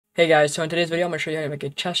Hey guys, so in today's video I'm going to show you how to make a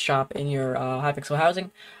chest shop in your Hypixel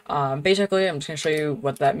Housing. Basically, I'm just going to show you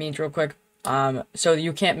what that means real quick. So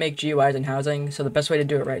you can't make GUIs in housing, so the best way to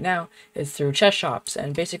do it right now is through chest shops.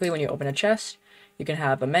 And basically when you open a chest, you can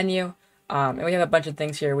have a menu, and we have a bunch of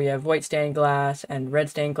things here. We have white stained glass and red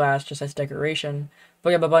stained glass just as decoration, but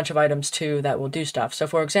we have a bunch of items too that will do stuff. So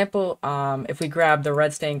for example, if we grab the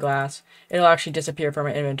red stained glass, it'll actually disappear from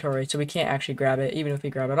our inventory, so we can't actually grab it. Even if we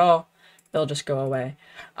grab it all, it'll just go away.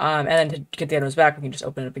 And then to get the items back, we can just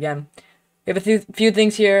open it up again. We have a few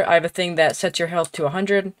things here. I have a thing that sets your health to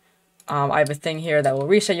 100. I have a thing here that will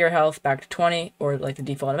reset your health back to 20, or like the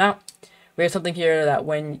default amount. We have something here that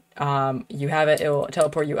when you have it, it will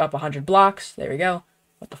teleport you up 100 blocks. There we go.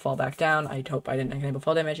 Let the fall back down. I hope I didn't enable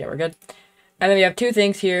fall damage. Yeah, we're good. And then we have two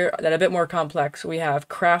things here that are a bit more complex. We have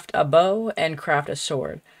craft a bow and craft a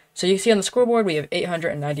sword. So you see on the scoreboard, we have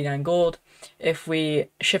 899 gold. If we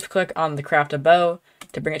shift click on the craft a bow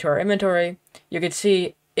to bring it to our inventory, you can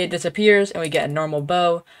see it disappears and we get a normal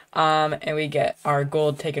bow, and we get our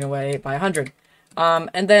gold taken away by 100.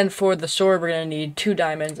 And then for the sword, we're going to need 2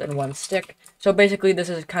 diamonds and 1 stick. So basically this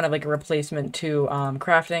is kind of like a replacement to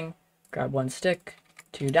crafting. Grab 1 stick,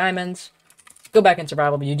 2 diamonds. Go back in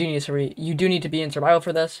survival, but you do need to be in survival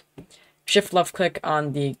for this. Shift left click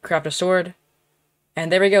on the craft a sword. And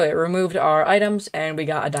there we go, it removed our items and we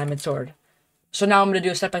got a diamond sword. So now I'm going to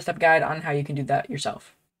do a step-by-step guide on how you can do that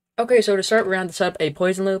yourself. Okay, so to start, we're going to set up a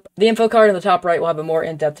poison loop. The info card on the top right will have a more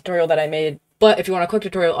in-depth tutorial that I made, but if you want a quick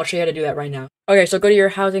tutorial, I'll show you how to do that right now. Okay, so go to your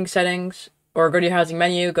housing settings, or go to your housing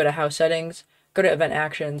menu, go to house settings, go to event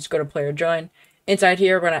actions, go to player join. Inside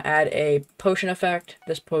here, we're going to add a potion effect.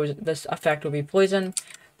 This effect will be poison.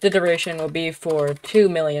 The duration will be for 2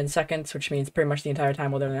 million seconds, which means pretty much the entire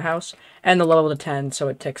time while they're in the house, and the level to 10, so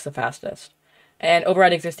it ticks the fastest. And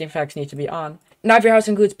override existing effects need to be on. Now, if your house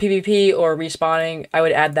includes PvP or respawning, I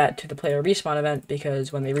would add that to the player respawn event,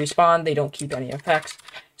 because when they respawn, they don't keep any effects.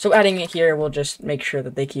 So adding it here will just make sure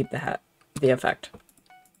that they keep the effect.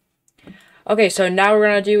 Okay, so now what we're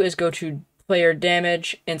going to do is go to player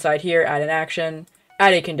damage. Inside here, add an action,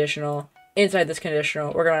 add a conditional. Inside this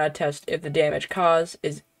conditional, we're going to test if the damage caused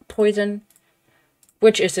is poison,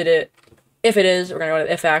 which is it. If it is, we're going to go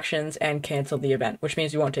to if actions and cancel the event, which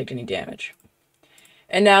means you won't take any damage.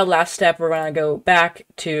 And now, last step, we're going to go back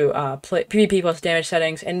to PvP plus damage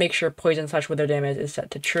settings and make sure poison / wither damage is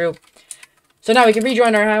set to true. So now we can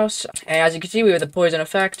rejoin our house, and as you can see, we have the poison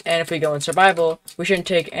effect, and if we go in survival, we shouldn't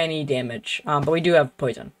take any damage, but we do have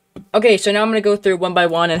poison. Okay, so now I'm going to go through one by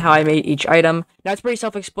one and how I made each item. Now, it's pretty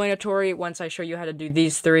self-explanatory once I show you how to do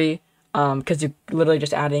these 3, because you're literally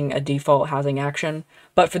just adding a default housing action.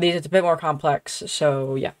 But for these, it's a bit more complex,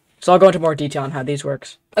 so yeah. So I'll go into more detail on how these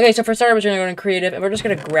works. Okay, so for starters, we're going to go into creative, and we're just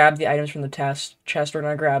going to grab the items from the chest. We're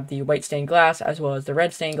going to grab the white stained glass as well as the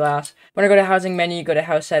red stained glass. We're going to go to housing menu, go to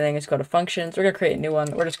house settings, go to functions. We're going to create a new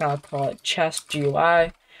one. We're just going to call it chest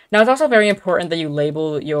GUI. Now, it's also very important that you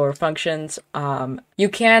label your functions. You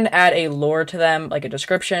can add a lore to them, like a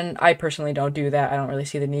description. I personally don't do that. I don't really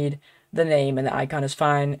see the need. The name and the icon is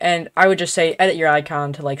fine. And I would just say edit your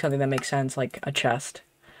icon to like something that makes sense, like a chest.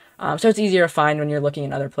 So it's easier to find when you're looking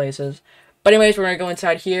in other places. But anyways, we're going to go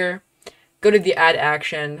inside here, go to the add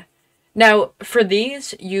action. Now, for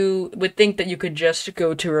these, you would think that you could just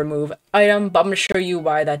go to remove item, but I'm going to show you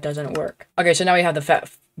why that doesn't work. Okay, so now we have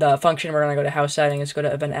the function. We're going to go to house settings, go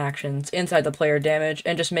to event actions, inside the player damage,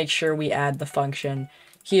 and just make sure we add the function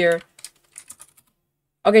here.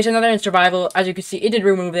 Okay, so now they're in survival. As you can see, it did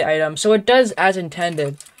remove the item, so it does as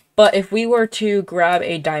intended. But if we were to grab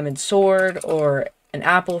a diamond sword or an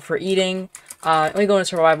apple for eating, and we go into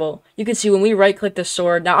survival, you can see when we right click the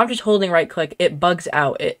sword, now I'm just holding right click, it bugs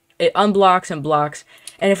out, it unblocks and blocks,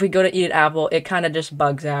 and if we go to eat an apple, it kind of just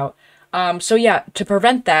bugs out. So yeah, to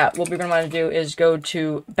prevent that, what we're going to want to do is go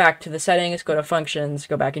back to the settings, go to functions,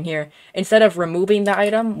 go back in here. Instead of removing the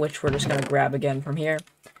item, which we're just going to grab again from here,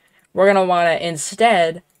 we're going to want to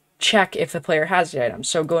instead check if the player has the item.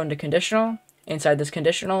 So go into conditional, inside this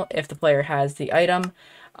conditional, if the player has the item,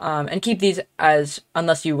 and keep these as,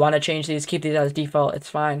 unless you want to change these, keep these as default, it's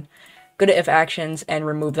fine. Go to if actions and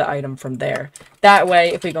remove the item from there. That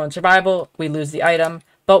way, if we go in survival, we lose the item,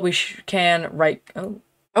 but we can oh.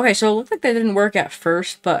 Okay, so it looked like that didn't work at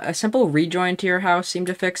first, but a simple rejoin to your house seemed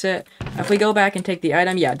to fix it. If we go back and take the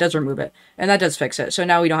item, yeah, it does remove it, and that does fix it. So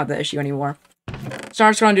now we don't have that issue anymore. So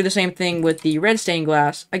I'm just going to do the same thing with the red stained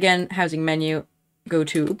glass. Again, housing menu, go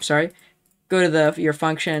to your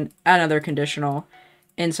function, add another conditional.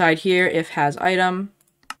 Inside here, if has item,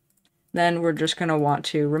 then we're just going to want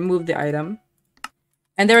to remove the item.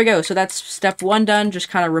 And there we go. So that's step 1 done, just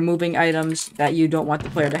kind of removing items that you don't want the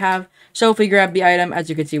player to have. So if we grab the item,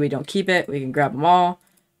 as you can see, we don't keep it. We can grab them all,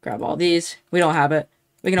 grab all these. We don't have it.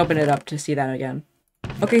 We can open it up to see that again.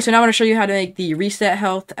 Okay, so now I want to show you how to make the reset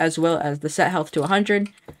health as well as the set health to 100.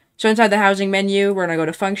 So inside the housing menu, we're going to go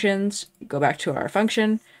to functions, go back to our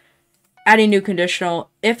function, add a new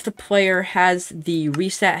conditional. If the player has the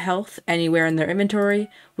reset health anywhere in their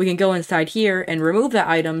inventory, we can go inside here and remove that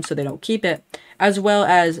item so they don't keep it, as well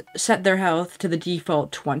as set their health to the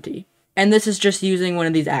default 20. And this is just using one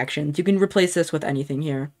of these actions. You can replace this with anything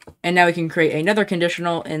here. And now we can create another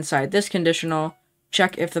conditional inside this conditional,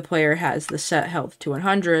 check if the player has the set health to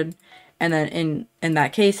 100, and then in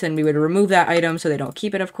that case, then we would remove that item so they don't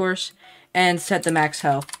keep it, of course, and set the max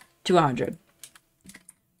health to 100.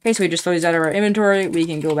 Okay, so we just throw these out of our inventory. We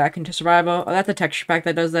can go back into survival. Oh, that's a texture pack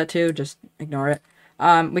that does that too. Just ignore it.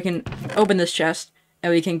 We can open this chest,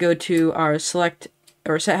 and we can go to our select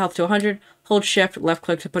or set health to 100. Hold shift, left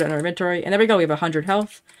click to put it in our inventory, and there we go. We have 100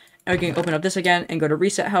 health. And we can open up this again and go to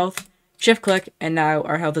reset health. Shift click, and now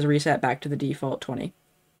our health is reset back to the default 20.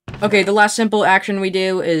 Okay, the last simple action we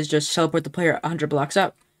do is just teleport the player 100 blocks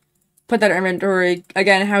up. Put that in inventory.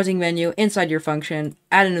 Again, housing menu, inside your function,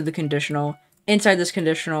 add into the conditional. Inside this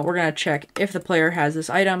conditional, we're going to check if the player has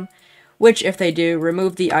this item, which if they do,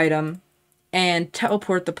 remove the item and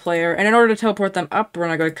teleport the player. And in order to teleport them up, we're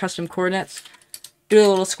going to go to custom coordinates, do a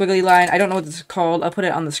little squiggly line. I don't know what this is called. I'll put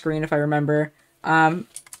it on the screen if I remember.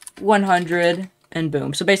 100 and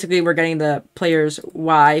boom. So basically we're getting the player's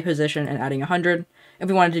Y position and adding 100. If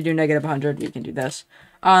we wanted to do negative 100, we can do this.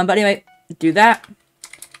 But anyway, do that.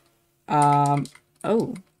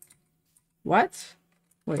 Oh. What?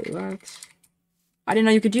 Wait, what? I didn't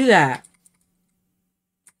know you could do that.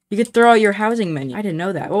 You could throw out your housing menu. I didn't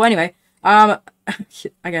know that. Well, anyway, I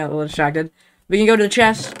got a little distracted. We can go to the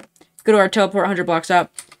chest, go to our teleport 100 blocks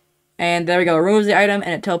up, and there we go. It removes the item,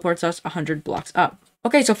 and it teleports us 100 blocks up.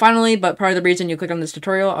 Okay, so finally, but part of the reason you click on this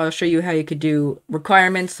tutorial, I'll show you how you could do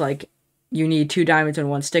requirements, like you need 2 diamonds and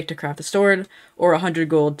 1 stick to craft a sword, or 100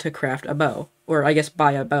 gold to craft a bow. Or, I guess,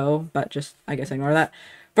 buy a bow, but just, I guess, ignore that.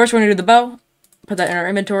 First, we're going to do the bow, put that in our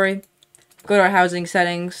inventory, go to our housing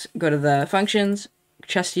settings, go to the functions,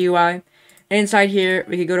 chest GUI, and inside here,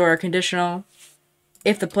 we could go to our conditional.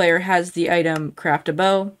 If the player has the item, craft a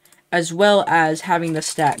bow, as well as having the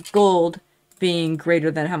stat gold being greater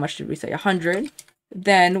than, how much did we say, 100.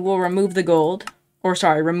 Then we'll remove the gold, or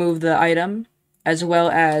sorry, remove the item, as well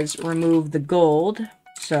as remove the gold.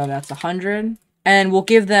 So that's 100. And we'll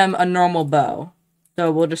give them a normal bow.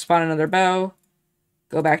 So we'll just spawn another bow,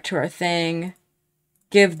 go back to our thing,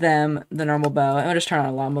 give them the normal bow, and we'll just turn on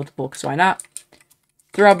a long multiple, because why not?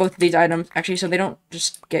 Throw out both of these items, actually, so they don't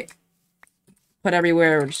just get put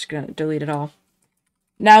everywhere. We're just going to delete it all.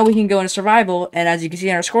 Now we can go into survival, and as you can see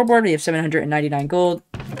on our scoreboard, we have 799 gold.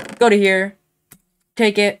 Go to here,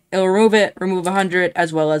 take it, it'll remove 100,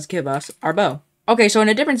 as well as give us our bow. Okay, so in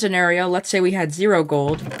a different scenario, let's say we had 0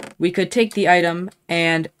 gold. We could take the item,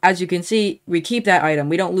 and as you can see, we keep that item.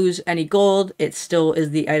 We don't lose any gold. It still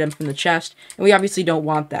is the item from the chest, and we obviously don't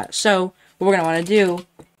want that. So what we're going to want to do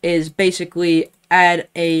is basically add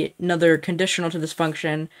another conditional to this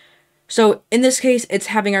function. So in this case, it's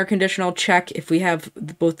having our conditional check if we have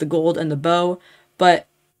both the gold and the bow, but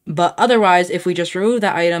otherwise, if we just remove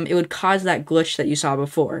that item, it would cause that glitch that you saw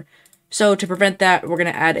before. So to prevent that, we're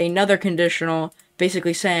going to add another conditional,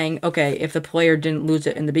 basically saying, okay, if the player didn't lose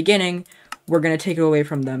it in the beginning, we're going to take it away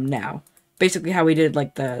from them now. Basically how we did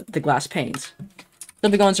like the glass panes. So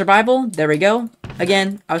if we go in survival, there we go.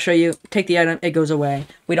 Again, I'll show you, take the item, it goes away.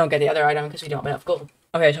 We don't get the other item because we don't have enough gold.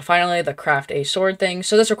 Okay, so finally, the craft a sword thing.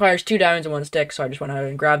 So this requires 2 diamonds and 1 stick, so I just went ahead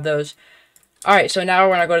and grabbed those. Alright, so now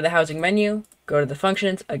we're going to go to the housing menu, go to the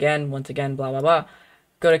functions, again, once again, blah, blah, blah.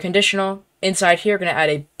 Go to conditional. Inside here, we're going to add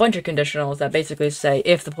a bunch of conditionals that basically say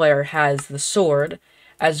if the player has the sword,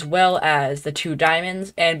 as well as the 2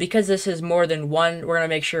 diamonds. And because this is more than 1, we're going to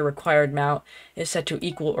make sure required amount is set to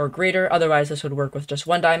equal or greater. Otherwise, this would work with just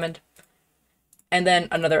 1 diamond. And then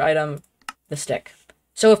another item, the stick.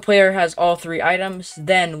 So if player has all 3 items,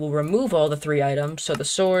 then we'll remove all the 3 items. So the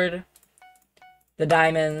sword, the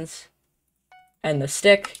diamonds, and the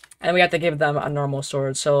stick. And we have to give them a normal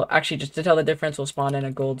sword. So actually, just to tell the difference, we'll spawn in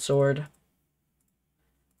a gold sword.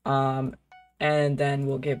 And then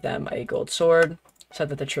we'll give them a gold sword. Set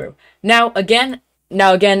that to true. Now again,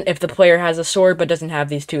 if the player has a sword but doesn't have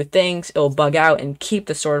these 2 things, it'll bug out and keep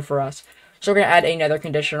the sword for us. So we're going to add another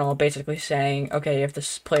conditional, basically saying, okay, if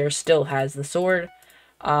this player still has the sword,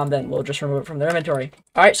 then we'll just remove it from their inventory.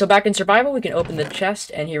 Alright, so back in survival, we can open the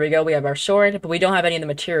chest, and here we go, we have our sword, but we don't have any of the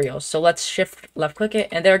materials. So let's shift left click it,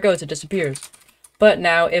 and there it goes, it disappears. But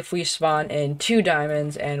now if we spawn in 2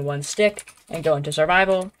 diamonds and 1 stick and go into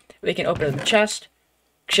survival, we can open the chest,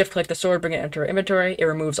 shift click the sword, bring it into our inventory. It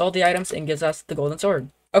removes all the items and gives us the golden sword.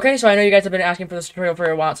 Okay, so I know you guys have been asking for this tutorial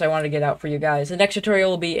for a while, so I wanted to get out for you guys. The next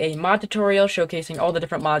tutorial will be a mod tutorial showcasing all the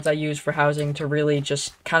different mods I use for housing to really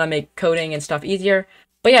just kind of make coding and stuff easier.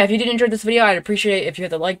 But yeah, if you did enjoy this video, I'd appreciate it if you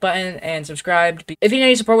hit the like button and subscribed. If you need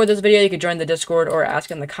any support with this video, you could join the Discord or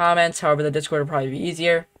ask in the comments. However, the Discord would probably be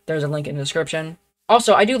easier. There's a link in the description.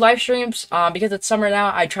 Also, I do live streams, because it's summer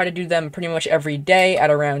now. I try to do them pretty much every day at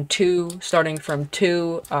around 2, starting from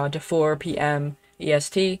 2 to 4 p.m.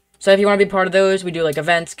 EST. So if you want to be part of those, we do like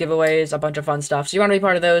events, giveaways, a bunch of fun stuff. So you want to be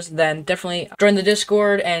part of those, then definitely join the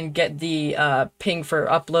Discord and get the ping for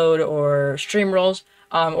upload or stream rolls,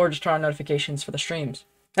 or just turn on notifications for the streams.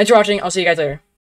 Thanks for watching. I'll see you guys later.